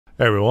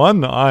Hey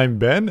everyone, I'm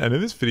Ben, and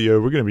in this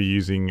video we're going to be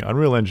using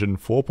Unreal Engine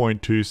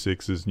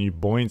 4.26's new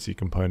buoyancy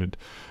component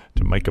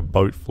to make a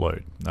boat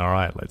float.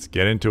 Alright, let's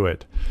get into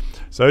it.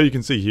 So you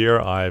can see here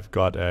I've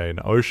got an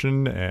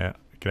ocean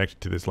connected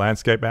to this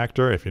landscape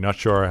actor. If you're not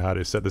sure how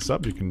to set this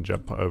up, you can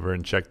jump over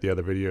and check the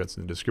other video, it's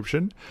in the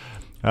description.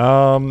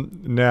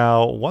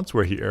 Now, once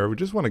we're here, we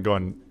just want to go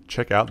and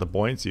check out the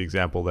buoyancy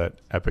example that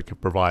Epic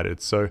provided.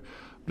 So I'm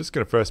just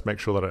going to first make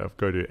sure that I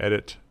go to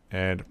Edit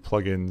and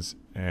Plugins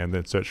and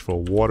then search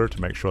for water to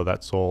make sure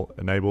that's all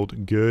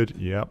enabled. Good,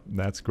 yep,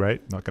 that's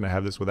great. Not going to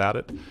have this without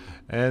it.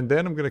 And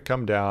then I'm going to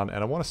come down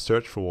and I want to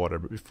search for water.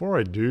 But before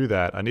I do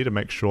that, I need to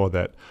make sure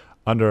that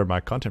under my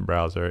content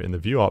browser in the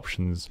view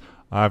options,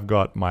 I've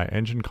got my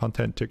engine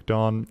content ticked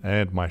on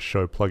and my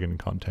show plugin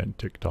content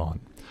ticked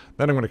on.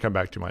 Then I'm going to come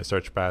back to my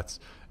search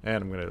paths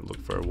and I'm going to look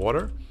for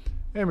water.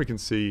 And we can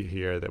see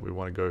here that we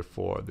want to go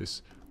for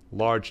this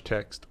large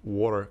text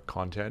water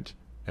content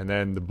and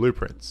then the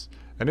blueprints.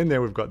 And in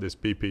there we've got this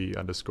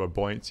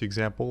BP_buoyancy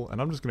example,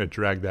 and I'm just going to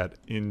drag that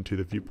into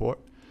the viewport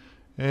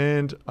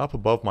and up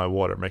above my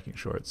water, making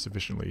sure it's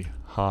sufficiently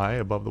high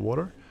above the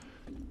water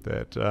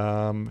that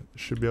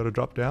should be able to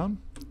drop down.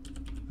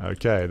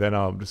 Okay, then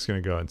I'm just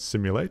going to go and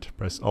simulate,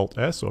 press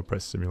Alt-S or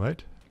press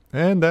simulate,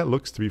 and that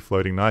looks to be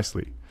floating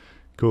nicely.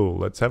 Cool,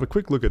 let's have a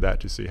quick look at that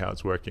to see how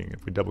it's working.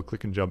 If we double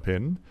click and jump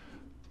in,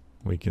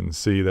 we can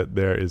see that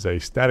there is a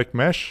static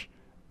mesh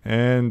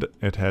and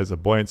it has a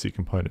buoyancy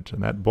component,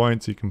 and that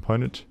buoyancy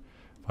component,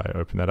 if I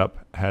open that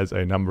up, has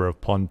a number of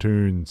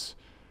pontoons.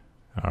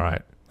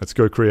 Alright, let's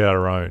go create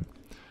our own.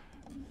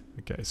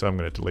 Okay, so I'm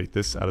going to delete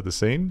this out of the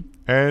scene,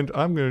 and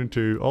I'm going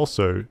to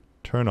also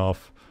turn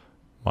off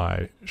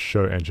my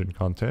show engine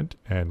content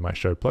and my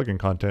show plugin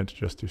content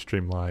just to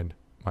streamline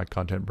my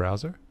content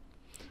browser.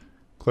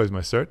 Close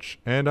my search,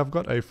 and I've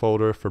got a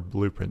folder for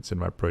blueprints in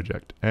my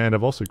project, and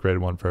I've also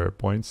created one for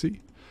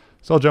buoyancy.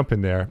 So I'll jump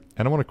in there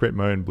and I want to create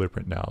my own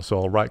blueprint now. So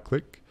I'll right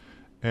click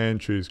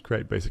and choose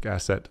create basic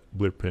asset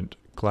blueprint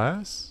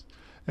class.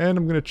 And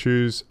I'm going to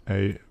choose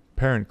a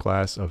parent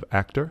class of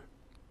actor.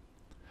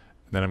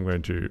 And then I'm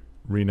going to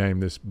rename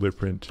this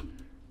blueprint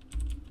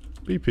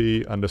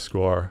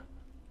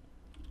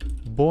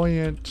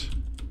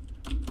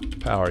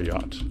BP_buoyant power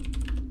yacht.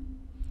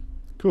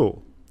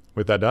 Cool.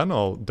 With that done,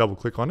 I'll double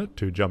click on it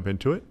to jump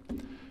into it.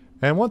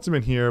 And once I'm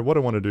in here, what I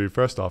want to do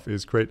first off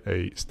is create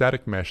a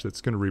static mesh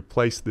that's going to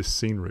replace this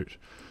scene root.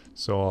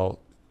 So I'll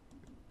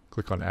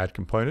click on Add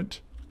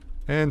Component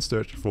and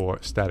search for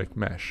Static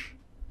Mesh.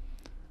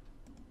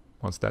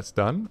 Once that's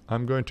done,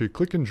 I'm going to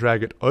click and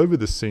drag it over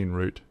the scene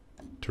root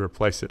to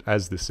replace it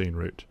as the scene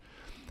root.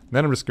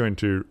 Then I'm just going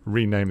to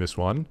rename this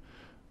one,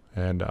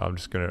 and I'm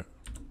just going to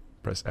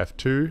press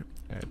F2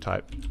 and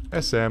type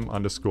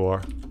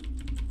SM_power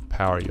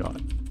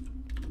yacht.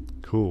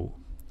 Cool.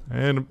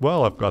 And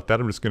while I've got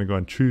that, I'm just going to go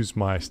and choose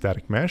my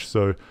static mesh.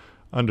 So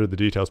under the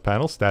details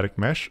panel, static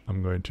mesh,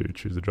 I'm going to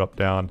choose the drop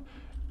down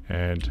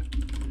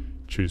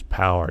and choose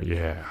power.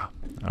 Yeah.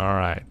 All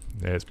right.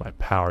 There's my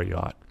power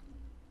yacht.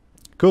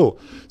 Cool.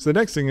 So the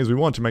next thing is we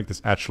want to make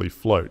this actually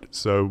float.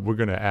 So we're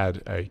going to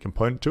add a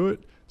component to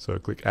it. So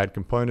click add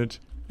component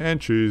and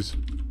choose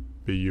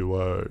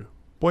BUO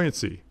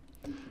buoyancy.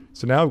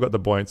 So now we've got the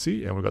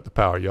buoyancy and we've got the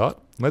power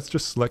yacht. Let's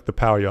just select the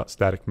power yacht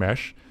static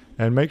mesh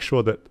and make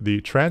sure that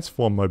the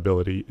transform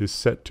mobility is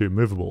set to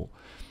movable.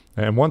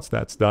 And once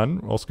that's done,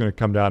 we're also going to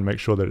come down and make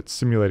sure that it's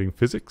simulating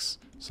physics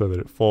so that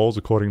it falls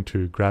according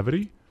to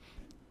gravity.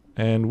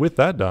 And with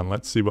that done,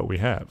 let's see what we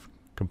have.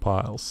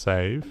 Compile,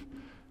 save,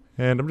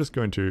 and I'm just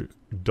going to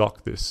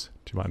dock this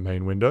to my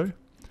main window,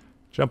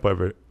 jump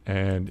over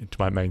and into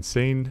my main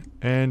scene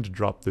and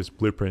drop this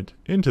blueprint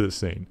into the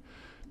scene,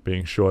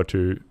 being sure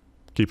to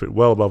keep it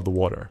well above the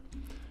water.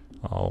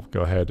 I'll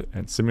go ahead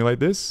and simulate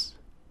this.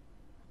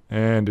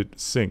 And it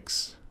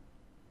sinks.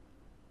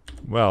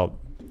 Well,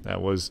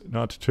 that was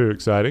not too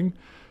exciting.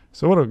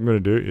 So what I'm going to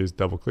do is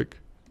double click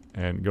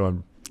and go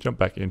and jump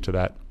back into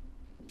that.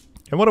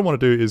 And what I want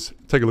to do is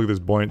take a look at this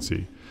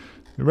buoyancy.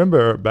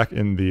 Remember back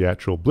in the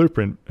actual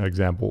blueprint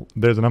example,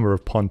 there's a number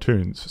of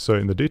pontoons. So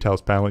in the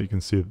details panel, you can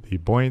see that the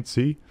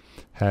buoyancy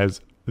has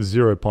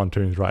 0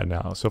 pontoons right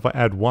now. So if I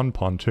add 1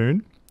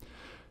 pontoon,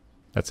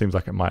 that seems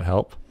like it might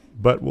help,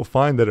 but we'll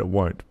find that it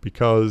won't,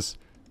 because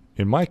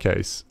in my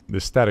case,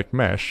 this static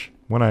mesh,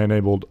 when I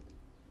enabled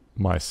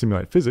my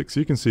simulate physics,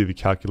 you can see the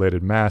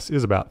calculated mass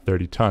is about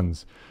 30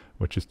 tons,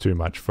 which is too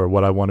much for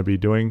what I want to be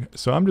doing.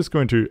 So I'm just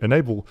going to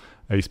enable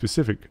a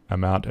specific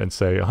amount and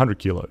say 100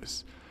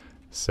 kilos.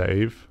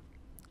 Save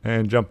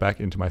and jump back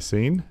into my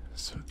scene.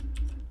 So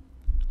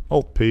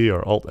Alt-P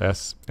or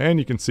Alt-S, and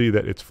you can see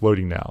that it's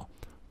floating now.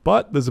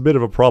 But there's a bit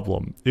of a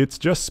problem. It's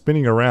just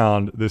spinning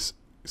around this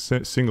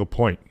single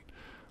point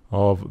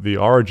of the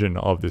origin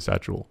of this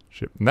actual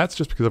ship. And that's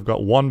just because I've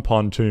got 1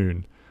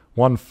 pontoon,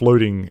 1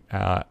 floating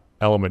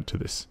element to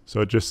this.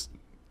 So it just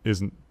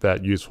isn't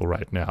that useful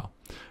right now.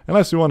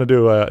 Unless we want to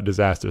do a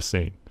disaster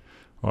scene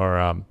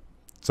or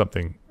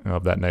something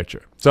of that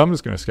nature. So I'm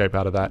just going to escape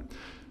out of that.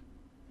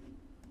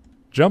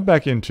 Jump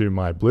back into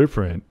my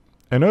blueprint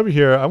And over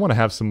here, I want to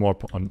have some more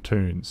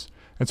pontoons.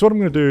 And so what I'm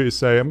going to do is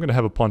say I'm going to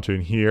have a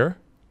pontoon here,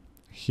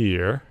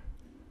 here,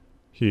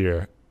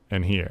 here,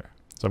 and here.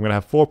 So I'm going to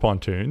have 4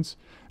 pontoons,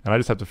 and I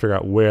just have to figure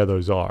out where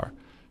those are.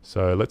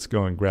 So let's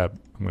go and I'm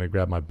going to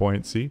grab my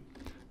buoyancy.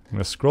 I'm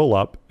going to scroll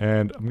up,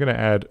 and I'm going to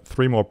add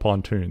 3 more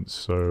pontoons.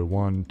 So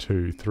 1,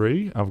 2,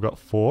 3. I've got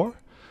 4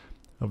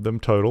 of them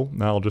total.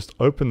 Now I'll just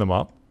open them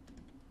up,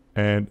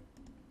 and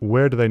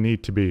where do they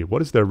need to be?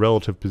 What is their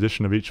relative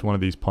position of each one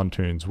of these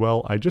pontoons?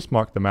 Well, I just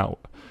marked them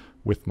out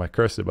with my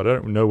cursor, but I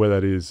don't know where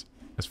that is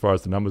as far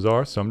as the numbers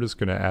are. So I'm just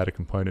going to add a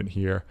component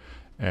here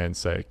and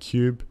say a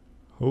cube,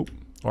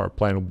 or a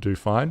plane will do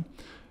fine.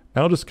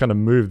 And I'll just kind of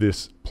move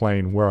this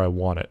plane where I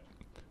want it.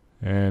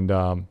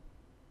 And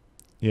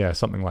yeah,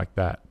 something like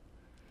that.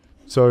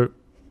 So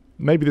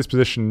maybe this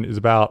position is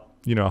about,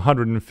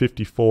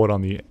 150 forward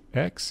on the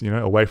X,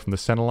 away from the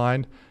center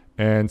line,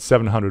 and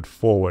 700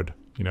 forward,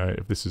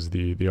 if this is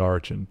the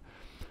origin.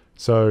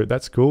 So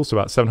that's cool. So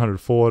about 700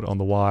 forward on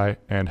the Y,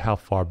 and how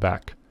far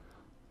back?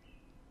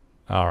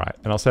 All right,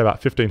 and I'll say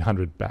about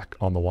 1500 back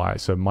on the Y,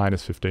 so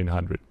minus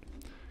 1500.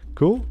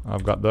 Cool,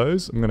 I've got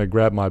those. I'm gonna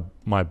grab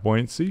my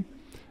buoyancy,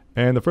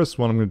 and the first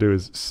one I'm gonna do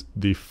is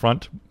the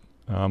front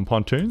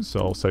pontoons, so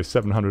I'll say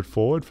 700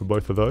 forward for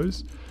both of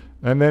those.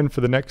 And then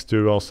for the next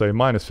two, I'll say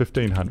minus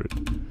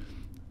 1500.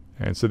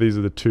 And so these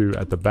are the 2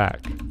 at the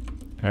back.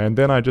 And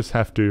then I just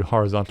have to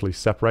horizontally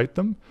separate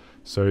them.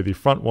 So the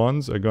front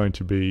ones are going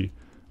to be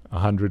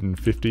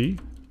 150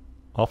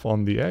 off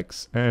on the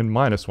X and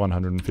minus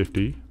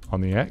 150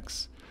 on the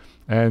X.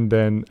 And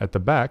then at the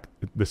back,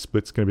 the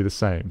split's going to be the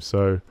same.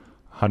 So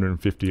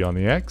 150 on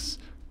the X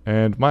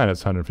and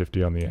minus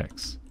 150 on the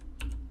X.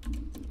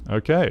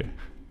 Okay,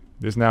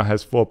 this now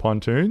has 4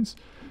 pontoons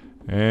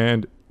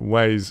and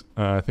weighs,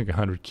 I think,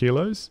 100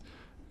 kilos.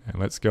 And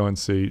let's go and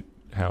see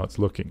how it's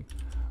looking.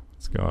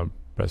 Let's go and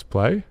press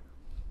play.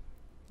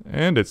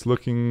 And it's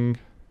looking,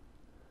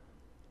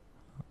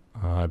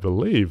 I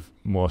believe,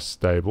 more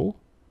stable.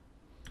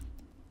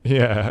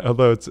 Yeah,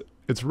 although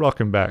it's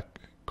rocking back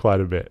quite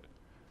a bit.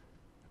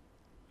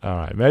 All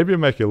right, maybe I'll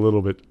make it a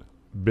little bit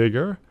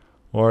bigger,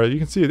 or you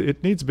can see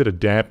it needs a bit of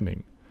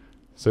dampening.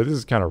 So this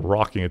is kind of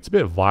rocking. It's a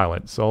bit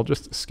violent, so I'll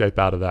just escape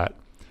out of that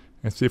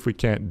and see if we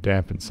can't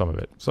dampen some of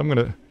it. So I'm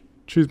going to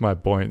choose my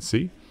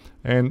buoyancy,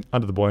 and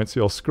under the buoyancy,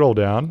 I'll scroll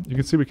down. You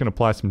can see we can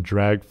apply some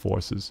drag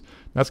forces.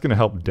 That's going to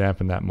help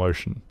dampen that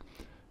motion.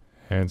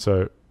 And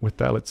so with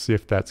that, let's see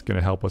if that's going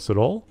to help us at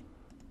all.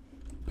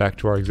 Back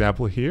to our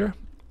example here,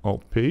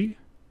 Alt-P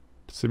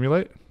to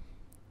simulate.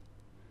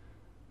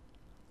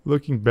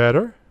 Looking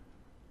better.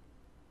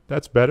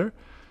 That's better.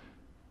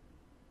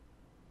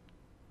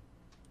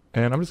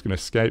 And I'm just going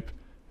to escape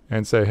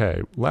and say,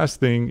 hey, last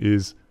thing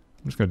is,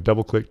 I'm just going to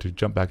double click to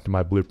jump back to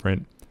my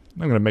blueprint.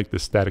 I'm going to make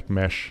this static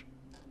mesh.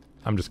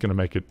 I'm just going to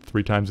make it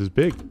 3 times as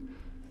big.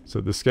 So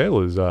the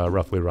scale is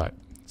roughly right.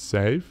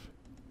 Save.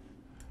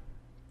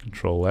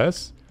 Control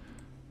S.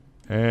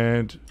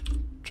 And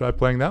try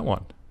playing that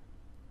one.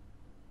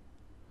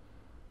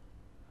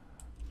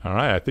 All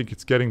right, I think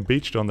it's getting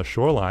beached on the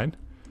shoreline.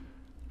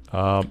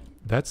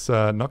 That's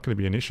not going to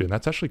be an issue. And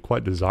that's actually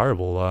quite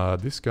desirable.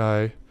 This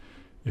guy,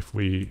 if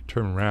we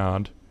turn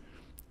around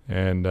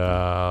and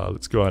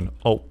let's go on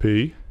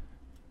Alt-P.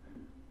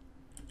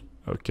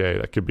 Okay,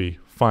 that could be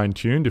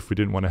fine-tuned if we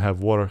didn't want to have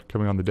water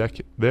coming on the deck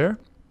there.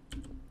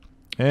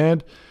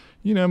 And,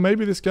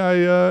 maybe this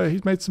guy,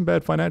 he's made some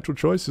bad financial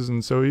choices,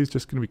 and so he's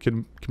just going to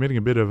be committing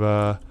a bit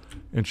of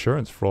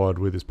insurance fraud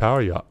with his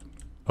power yacht.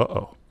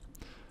 Uh-oh.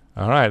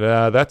 All right,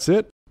 that's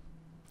it.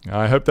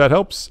 I hope that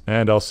helps,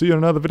 and I'll see you in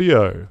another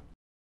video.